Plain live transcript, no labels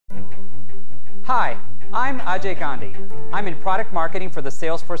Hi, I'm Ajay Gandhi. I'm in product marketing for the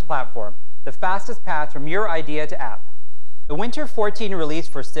Salesforce Platform, the fastest path from your idea to app. The Winter 14 release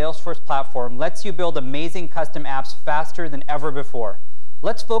for Salesforce Platform lets you build amazing custom apps faster than ever before.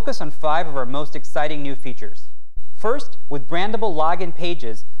 Let's focus on 5 of our most exciting new features. First, with brandable login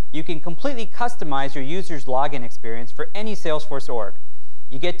pages, you can completely customize your user's login experience for any Salesforce org.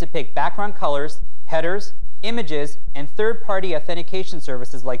 You get to pick background colors, headers, images, and third-party authentication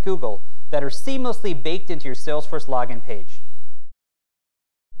services like Google that are seamlessly baked into your Salesforce login page.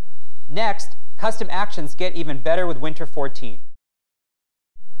 Next, custom actions get even better with Winter 14.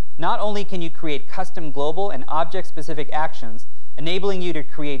 Not only can you create custom global and object-specific actions, enabling you to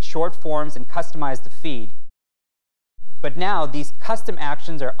create short forms and customize the feed, but now these custom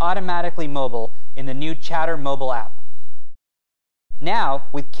actions are automatically mobile in the new Chatter mobile app. Now,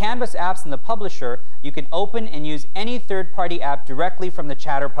 with Canvas apps in the publisher, you can open and use any third-party app directly from the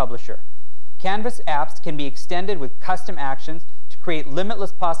Chatter publisher. Canvas apps can be extended with custom actions to create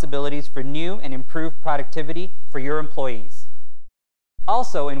limitless possibilities for new and improved productivity for your employees.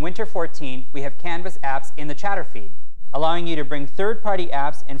 Also, in Winter 14, we have Canvas apps in the Chatter feed, allowing you to bring third-party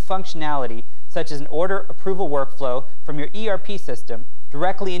apps and functionality such as an order approval workflow from your ERP system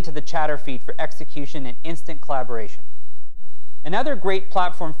directly into the Chatter feed for execution and instant collaboration. Another great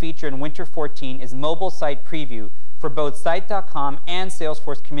platform feature in Winter 14 is mobile site preview for both Site.com and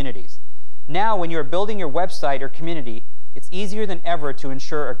Salesforce communities. Now, when you're building your website or community, it's easier than ever to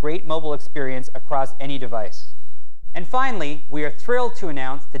ensure a great mobile experience across any device. And finally, we are thrilled to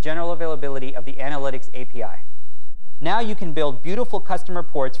announce the general availability of the Analytics API. Now you can build beautiful custom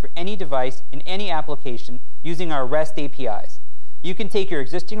reports for any device in any application using our REST APIs. You can take your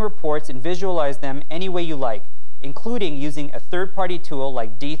existing reports and visualize them any way you like, including using a third-party tool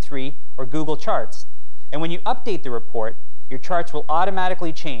like D3 or Google Charts. And when you update the report, your charts will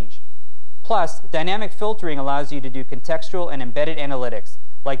automatically change. Plus, dynamic filtering allows you to do contextual and embedded analytics,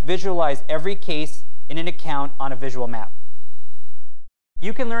 like visualize every case in an account on a visual map.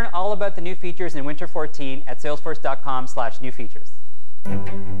 You can learn all about the new features in Winter 14 at salesforce.com/newfeatures.